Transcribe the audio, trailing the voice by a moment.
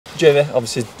Jamie,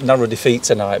 obviously narrow defeat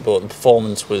tonight, but the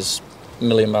performance was a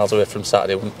million miles away from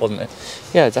Saturday, wasn't it?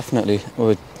 Yeah, definitely. We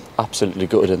were absolutely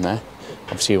gutted in there.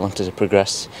 Obviously, we wanted to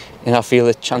progress. And I feel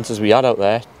the chances we had out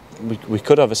there, we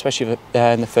could have, especially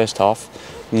in the first half.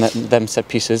 And them set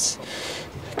pieces,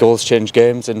 goals change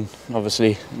games, and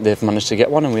obviously they've managed to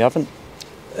get one and we haven't.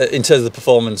 In terms of the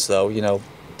performance, though, you know,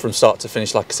 from start to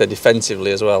finish, like I said,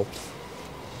 defensively as well,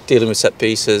 dealing with set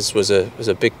pieces was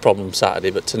a big problem Saturday,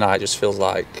 but tonight just feels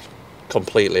like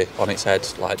completely on its head,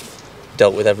 like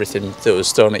dealt with everything that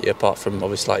was thrown at you, apart from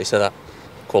obviously, like you said, that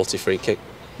quality free kick.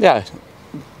 Yeah,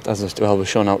 as well was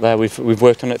shown out there, we've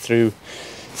worked on it through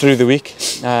the week,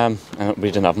 and we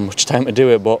didn't have much time to do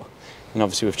it, but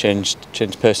obviously we've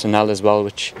changed personnel as well,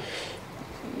 which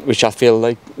I feel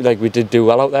like we did do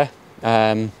well out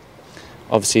there.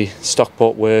 Obviously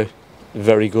Stockport were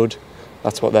very good.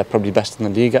 That's what they're probably best in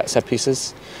the league at, set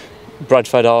pieces.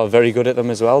 Bradford are very good at them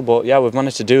as well, but yeah, we've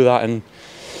managed to do that, and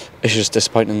it's just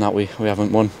disappointing that we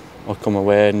haven't won or come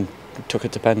away and took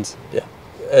it to pens. Yeah.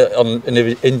 On an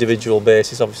individual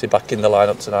basis, obviously back in the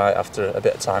lineup tonight after a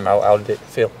bit of time out, how did it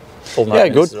feel? Full 90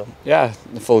 minutes good. as well? Yeah,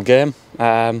 the full game.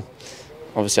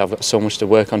 Obviously I've got so much to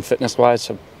work on fitness-wise,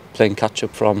 so playing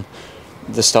catch-up from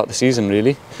the start of the season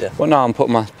really. Yeah. But now I'm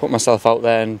putting myself out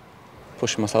there and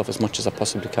pushing myself as much as I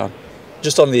possibly can.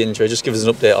 Just on the injury, just give us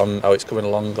an update on how it's coming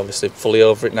along. Obviously fully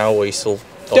over it now, or are you still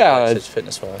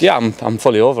fitness-wise? Yeah, I'm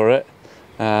fully over it.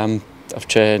 I've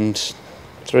trained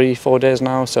 3-4 days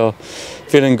now, so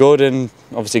feeling good, and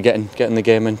obviously getting the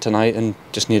game in tonight, and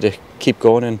just need to keep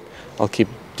going, and I'll keep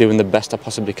doing the best I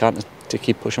possibly can to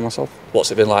keep pushing myself.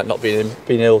 What's it been like not being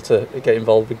able to get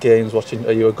involved with games? Watching?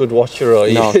 Are you a good watcher or?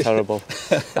 No, terrible.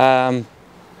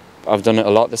 I've done it a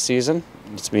lot this season.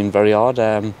 It's been very hard,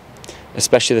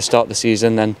 especially the start of the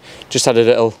season. Then just had a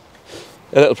little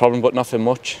problem, but nothing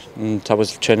much. And I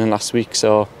was training last week,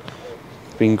 so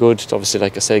been good. Obviously,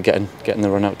 like I say, getting the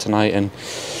run out tonight, and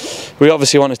we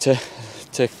obviously wanted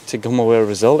to come away with a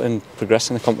result and progress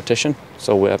in the competition.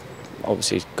 So we're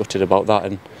obviously gutted about that,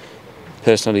 and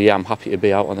personally, yeah, I'm happy to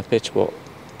be out on the pitch, but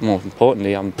more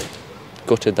importantly, I'm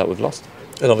gutted that we've lost.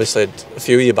 And obviously, a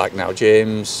few of you back now.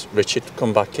 James, Richard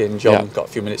come back in. John got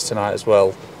a few minutes tonight as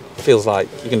well. Feels like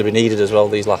you're going to be needed as well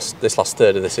this last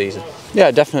third of the season. Yeah,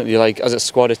 definitely. Like as a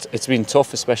squad, it's been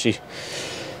tough, especially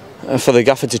for the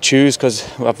gaffer to choose, because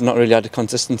I've not really had a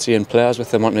consistency in players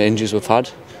with the amount of injuries we've had,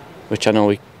 which I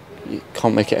know you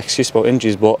can't make an excuse about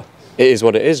injuries, but it is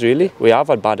what it is really. We have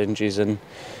had bad injuries, and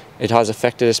it has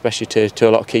affected especially to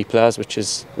a lot of key players, which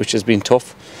has been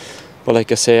tough. But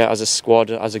like I say, as a squad,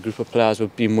 as a group of players,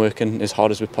 we've been working as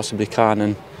hard as we possibly can,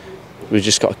 and we've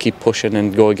just got to keep pushing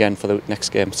and go again for the next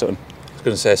game, Sutton. I was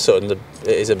going to say Sutton, it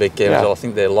is a big game as well. I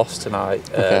think they lost tonight.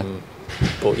 Okay.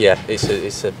 But yeah, it's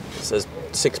a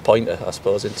 6-pointer, I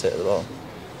suppose, isn't it, at the moment?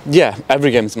 Yeah,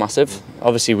 every game's massive.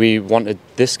 Obviously, we wanted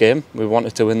this game. We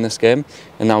wanted to win this game,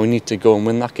 and now we need to go and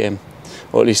win that game,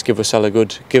 or at least give it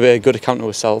a good account of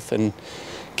ourselves, and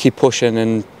keep pushing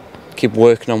and keep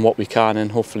working on what we can,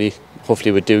 and hopefully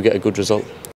we do get a good result.